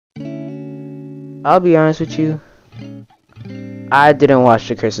I'll be honest with you, I didn't watch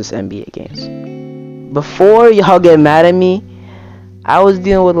the Christmas NBA games. Before y'all get mad at me, I was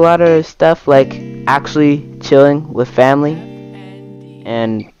dealing with a lot of stuff like actually chilling with family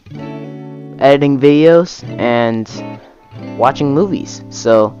and editing videos and watching movies.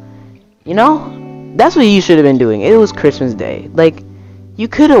 So, you know, that's what you should have been doing. It was Christmas Day. Like, you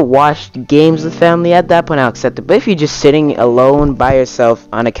could have watched games with family at that point, I'll accept it. But if you're just sitting alone by yourself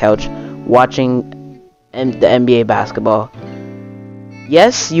on a couch watching the NBA basketball,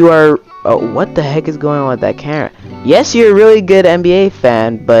 yes, you are. Oh, what the heck is going on with that camera? Yes, you're a really good NBA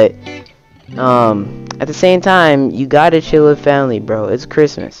fan, but at the same time, you gotta chill with family, bro. It's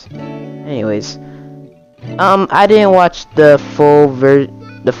Christmas. Anyways, I didn't watch the full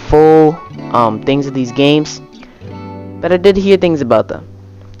things of these games, but I did hear things about them,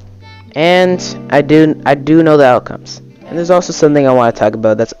 and I do know the outcomes. And there's also something I want to talk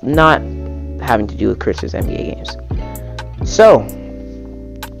about that's not having to do with Christmas NBA games. So,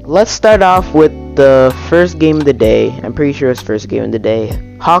 let's start off with the first game of the day. I'm pretty sure it's first game of the day.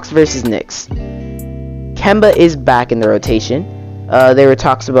 Hawks versus Knicks. Kemba is back in the rotation. There were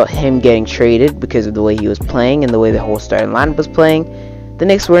talks about him getting traded because of the way he was playing and the way the whole starting lineup was playing. The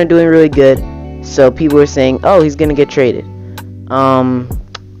Knicks weren't doing really good, so people were saying, "Oh, he's gonna get traded."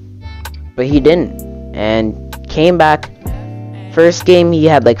 But he didn't, and came back. First game he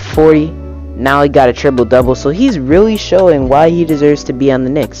had like 40. Now he got a triple-double, so he's really showing why he deserves to be on the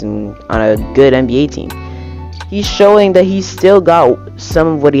Knicks and on a good NBA team. He's showing that he's still got some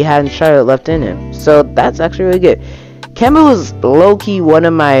of what he had in Charlotte left in him. So that's actually really good. Kemba was low-key one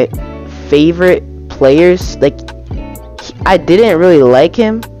of my favorite players. Like, I didn't really like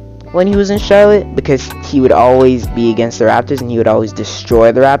him when he was in Charlotte because he would always be against the Raptors and he would always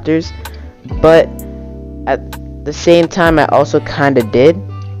destroy the Raptors. But at the same time, I also kind of did,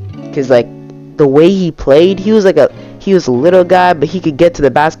 because like the way he played, he was a little guy, but he could get to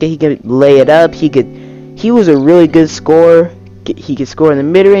the basket, he could lay it up, he was a really good scorer. He could score in the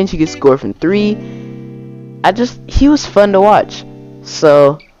mid-range, he could score from 3. He was fun to watch.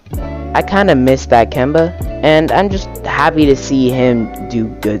 So I kind of missed that Kemba, and I'm just happy to see him do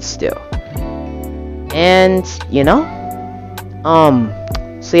good still. And you know,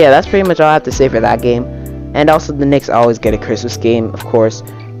 so yeah, that's pretty much all I have to say for that game. And also, the Knicks always get a Christmas game, of course.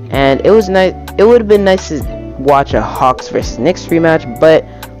 And it was nice. It would have been nice to watch a Hawks versus Knicks rematch, but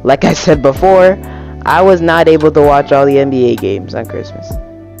like I said before, I was not able to watch all the NBA games on Christmas.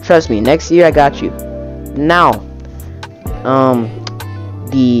 Trust me, next year I got you. Now,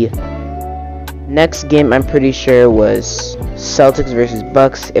 the next game I'm pretty sure was Celtics versus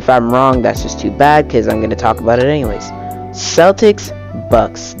Bucks. If I'm wrong, that's just too bad, because I'm gonna talk about it anyways. Celtics,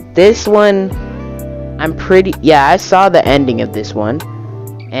 Bucks. This one, I saw the ending of this one,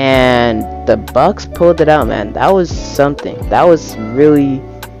 and the Bucks pulled it out, man. That was something. That was really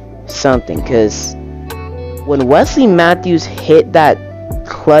something, because when Wesley Matthews hit that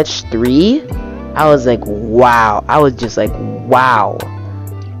clutch 3, I was like, wow. I was just like, wow.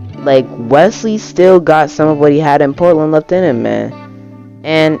 Like, Wesley still got some of what he had in Portland left in him, man.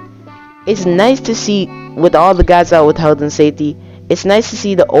 And it's nice to see, with all the guys out with health and safety, it's nice to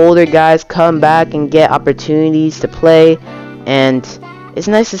see the older guys come back and get opportunities to play, and it's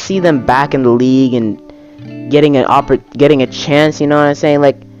nice to see them back in the league and getting a chance, you know what I'm saying?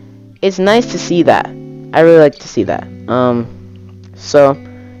 Like, it's nice to see that. I really like to see that. So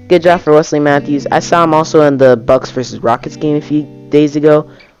good job for Wesley Matthews. I saw him also in the Bucks versus Rockets game a few days ago.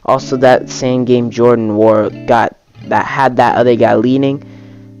 Also, that same game Jordan Wore had that other guy leading.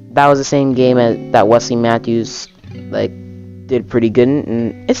 That was the same game that Wesley Matthews did pretty good in.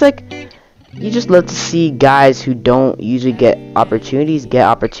 And it's like, you just love to see guys who don't usually get opportunities,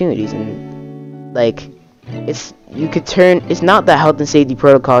 and like, it's not that health and safety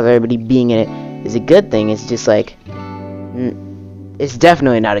protocols, everybody being in it is a good thing. It's just like, it's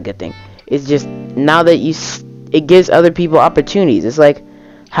definitely not a good thing. It's just, now that it gives other people opportunities. It's like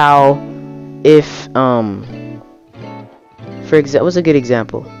how if for example, what's a good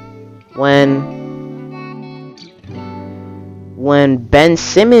example? When Ben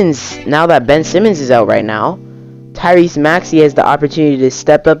Simmons, now that Ben Simmons is out right now, Tyrese Maxey has the opportunity to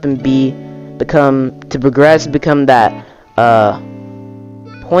step up and become that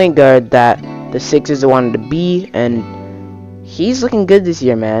point guard that the Sixers wanted to be, and he's looking good this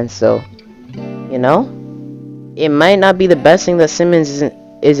year, man. So, you know, it might not be the best thing that Simmons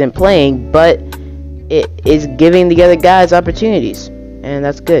isn't playing, but it is giving the other guys opportunities, and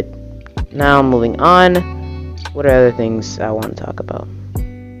that's good. Now, moving on. What are other things I want to talk about?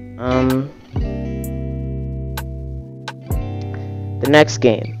 The next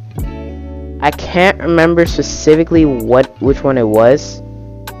game. I can't remember specifically which one it was.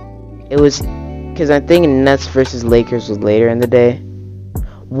 It was because I think Nets versus Lakers was later in the day.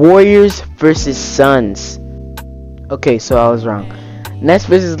 Warriors versus Suns. Okay, so I was wrong. Nets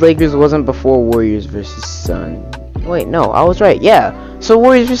versus Lakers wasn't before Warriors versus Suns. Wait, no, I was right. Yeah. So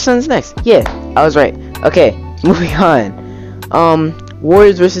Warriors versus Suns next. Yeah, I was right. Okay, moving on.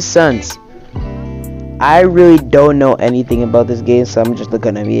 Warriors versus Suns. I really don't know anything about this game, so I'm just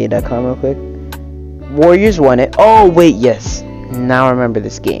looking at NBA.com real quick. Warriors won it. Oh, wait, yes. Now I remember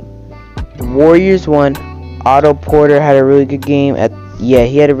this game. The Warriors won. Otto Porter had a really good game. Yeah,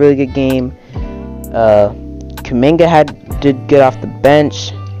 he had a really good game. Kuminga did good off the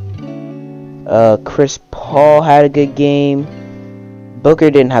bench. Chris Paul had a good game.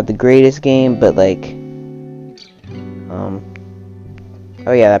 Booker didn't have the greatest game, but like,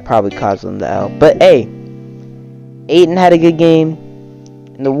 oh yeah, that probably caused them the L. But hey, Ayton had a good game,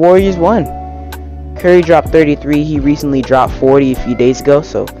 and the Warriors won. Curry dropped 33. He recently dropped 40 a few days ago,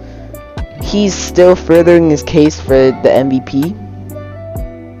 so he's still furthering his case for the MVP.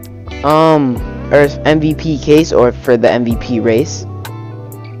 Or MVP case, or for the MVP race.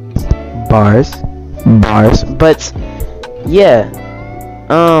 Bars. But yeah,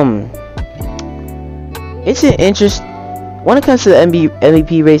 it's an interest. When it comes to the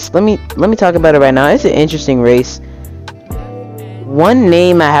MVP race, let me talk about it right now. It's an interesting race. One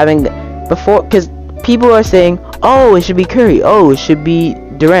name I haven't before, because people are saying, oh, it should be Curry, oh, it should be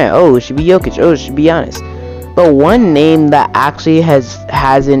Durant, oh, it should be Jokic, oh, it should be Giannis. But one name that actually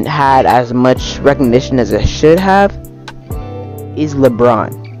hasn't had as much recognition as it should have is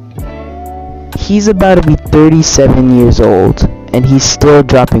LeBron. He's about to be 37 years old, and he's still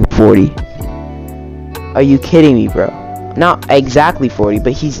dropping 40. Are you kidding me, bro? Not exactly 40,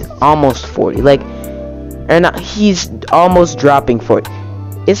 but he's almost 40. Like, or not, he's almost dropping 40.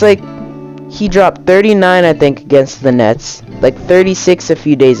 It's like he dropped 39, I think, against the Nets, like 36 a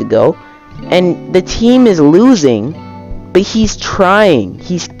few days ago, and the team is losing, but he's trying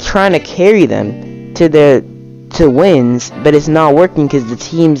to carry them to wins, but it's not working because the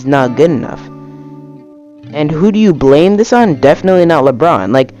team's not good enough. And who do you blame this on? Definitely not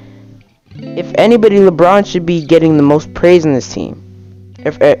LeBron. Like, if anybody, LeBron should be getting the most praise in this team.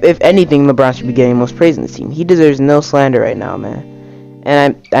 If anything, LeBron should be getting the most praise in this team. He deserves no slander right now, man.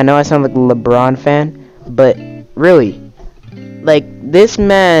 And I know I sound like a LeBron fan, but really, like, this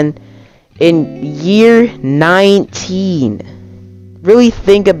man in year 19. Really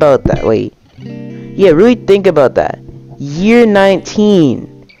think about that. Wait. Yeah, really think about that. Year 19.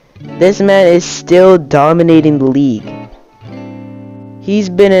 This man is still dominating the league. He's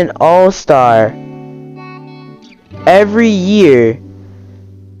been an all-star every year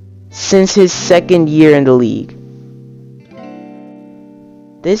since his second year in the league.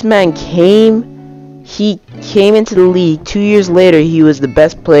 This man came into the league 2 years later. He was the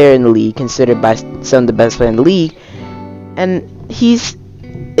best player in the league, considered by some the best player in the league. And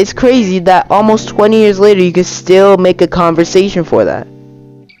it's crazy that almost 20 years later you could still make a conversation for that.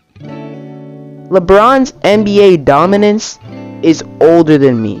 LeBron's NBA dominance is older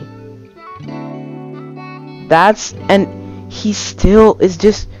than me. And he still is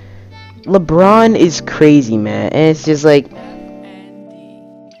just, LeBron is crazy, man. And it's just like,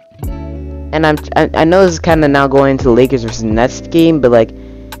 and I know this is kind of now going into the Lakers versus Nets game, but like,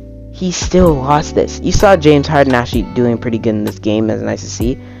 he still lost this. You saw James Harden actually doing pretty good in this game. That's nice to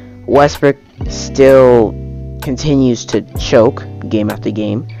see. Westbrook still continues to choke game after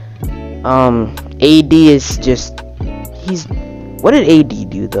game. AD is just, what did AD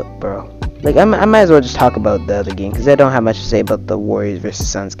do though, bro? Like, I might as well just talk about the other game, because I don't have much to say about the Warriors versus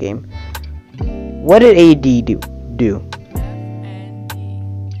Suns game. What did AD do?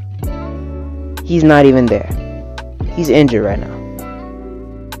 He's not even there. He's injured right now.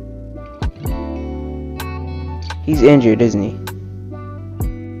 He's injured, isn't he?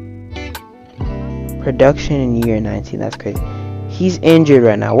 Production in year 19, that's crazy. He's injured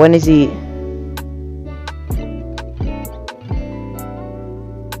right now. When is he?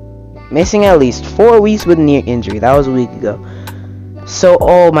 Missing at least 4 weeks with knee injury. That was a week ago. So,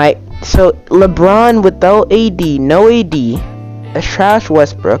 so LeBron without AD, no AD, a trash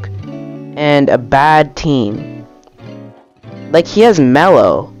Westbrook, and a bad team. Like, he has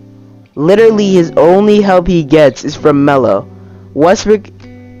Melo. Literally, his only help he gets is from Melo. Westbrook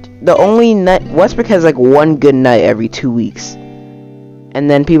has like one good night every 2 weeks. And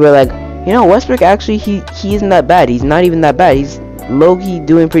then people are like, you know, Westbrook actually, he isn't that bad. He's not even that bad. He's low-key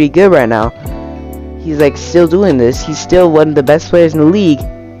doing pretty good right now. He's like still doing this. He's still one of the best players in the league.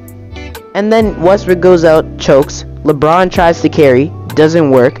 And then Westbrook goes out, chokes. LeBron tries to carry, doesn't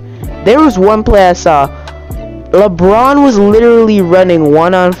work. There was one play I saw. LeBron was literally running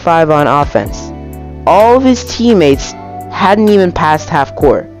 1-on-5 on offense. All of his teammates hadn't even passed half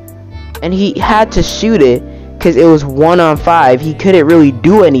court, and he had to shoot it because it was 1-on-5. He couldn't really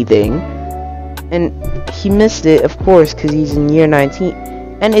do anything, and he missed it, of course, because he's in year 19.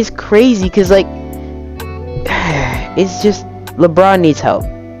 And it's crazy because, like, it's just LeBron needs help.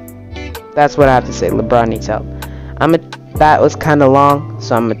 That's what I have to say. LeBron needs help. That was kind of long,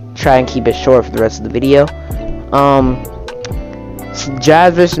 so I'm gonna try and keep it short for the rest of the video.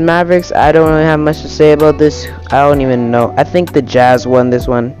 Jazz versus Mavericks. I don't really have much to say about this. I don't even know. I think the Jazz won this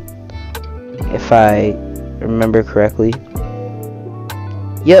one, if I remember correctly.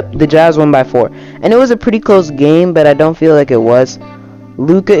 Yep, the Jazz won by 4, and it was a pretty close game, but I don't feel like it was.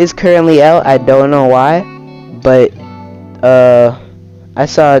 Luka is currently out. I don't know why, but I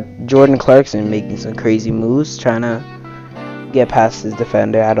saw Jordan Clarkson making some crazy moves, trying to get past his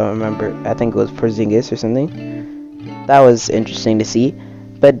defender. I don't remember. I think it was Porzingis or something. That was interesting to see.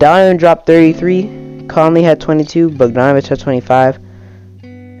 But Donovan dropped 33. Conley had 22. Bogdanovich had 25.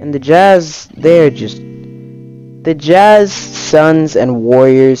 And the Jazz, the Jazz, Suns, and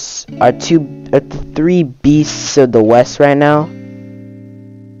Warriors are the 3 beasts of the West right now.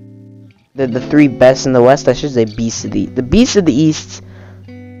 The 3 best in the West. I should say beasts of the beasts of the East.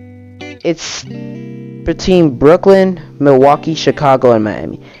 It's between Brooklyn, Milwaukee, Chicago, and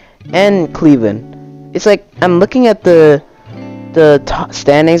Miami, and Cleveland. It's like I'm looking at the top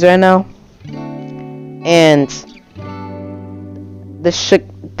standings right now, and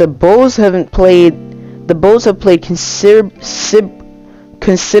the Bulls haven't played. The Bulls have played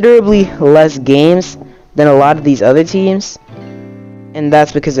considerably less games than a lot of these other teams, and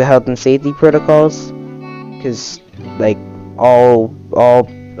that's because of health and safety protocols. Because like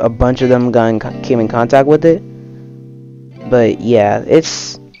a bunch of them came in contact with it. But yeah,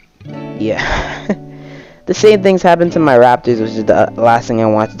 the same things happened to my Raptors, which is the last thing I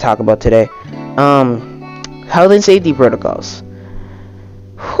wanted to talk about today. Health and safety protocols.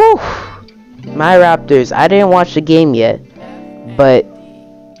 Whew. My Raptors, I didn't watch the game yet, but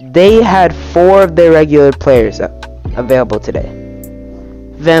they had 4 of their regular players available today.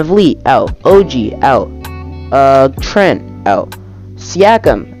 Van Vliet out, OG out, Trent out,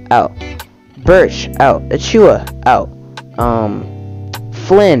 Siakam out, Birch out, Achua out,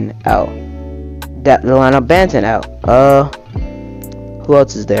 Flynn out, Delano Banton out. Who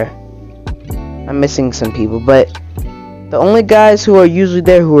else is there? I'm missing some people, but the only guys who are usually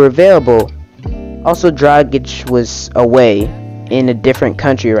there who are available. Also, Dragic was away in a different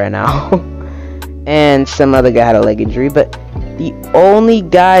country right now, and some other guy had a leg injury. But the only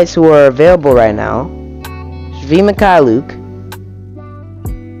guys who are available right now: Svi Mikhailuk.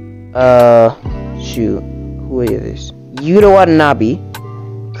 Who is this? Yuta Watanabe,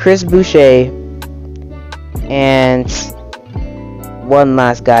 Chris Boucher, and one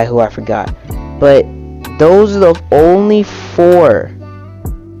last guy who I forgot. But those are the only 4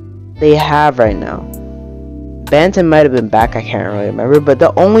 they have right now. Banton might have been back, I can't really remember, but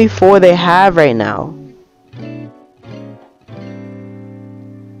the only 4 they have right now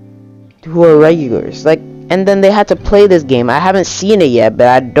who are regulars. Like, and then they had to play this game. I haven't seen it yet, but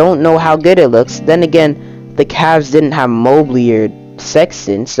I don't know how good it looks. Then again, the Cavs didn't have Mobley or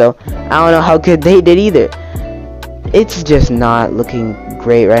Sexton, so I don't know how good they did either. It's just not looking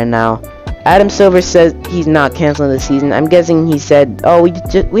great right now. Adam Silver says he's not canceling the season. I'm guessing he said, "Oh,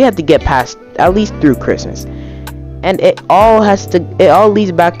 we have to get past at least through Christmas." And it all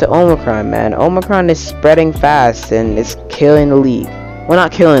leads back to Omicron, man. Omicron is spreading fast and it's killing the league. Well,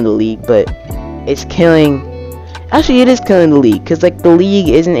 not killing the league, but it's killing. Actually, it is killing the league, because like the league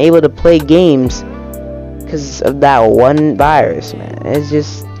isn't able to play games because of that one virus, man. It's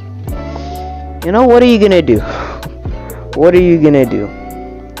just, you know, what are you gonna do? What are you gonna do?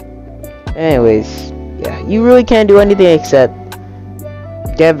 Anyways, yeah, you really can't do anything except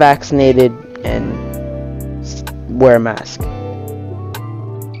get vaccinated and wear a mask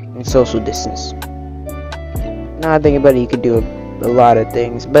and social distance. Now I think about it, you could do a lot of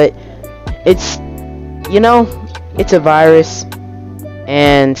things, but it's, you know, it's a virus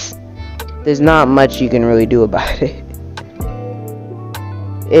and there's not much you can really do about it.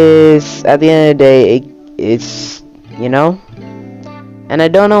 Is at the end of the day, it's, you know. And I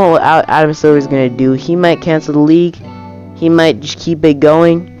don't know what Adam Silver is going to do. He might cancel the league. He might just keep it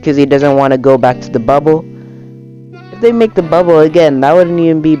going because he doesn't want to go back to the bubble. If they make the bubble again, that wouldn't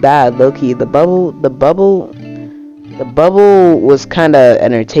even be bad, low-key. The bubble was kind of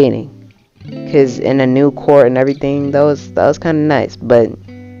entertaining because in a new court and everything, that was kind of nice. But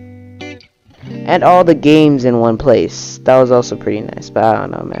and all the games in one place. That was also pretty nice, but I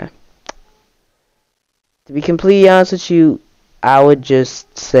don't know, man. To be completely honest with you, I would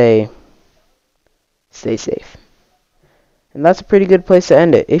just say stay safe. And that's a pretty good place to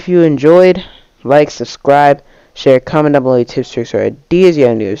end it. If you enjoyed, like, subscribe, share, comment down below your tips, tricks, or ideas you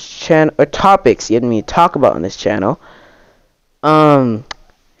have in this channel, or topics you have me to talk about on this channel.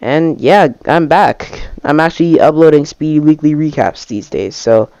 And yeah, I'm back. I'm actually uploading Speedy weekly recaps these days,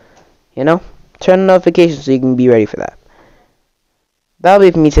 so, you know, turn on notifications so you can be ready for that. That'll be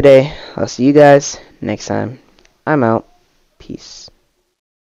it for me today. I'll see you guys next time. I'm out. Peace.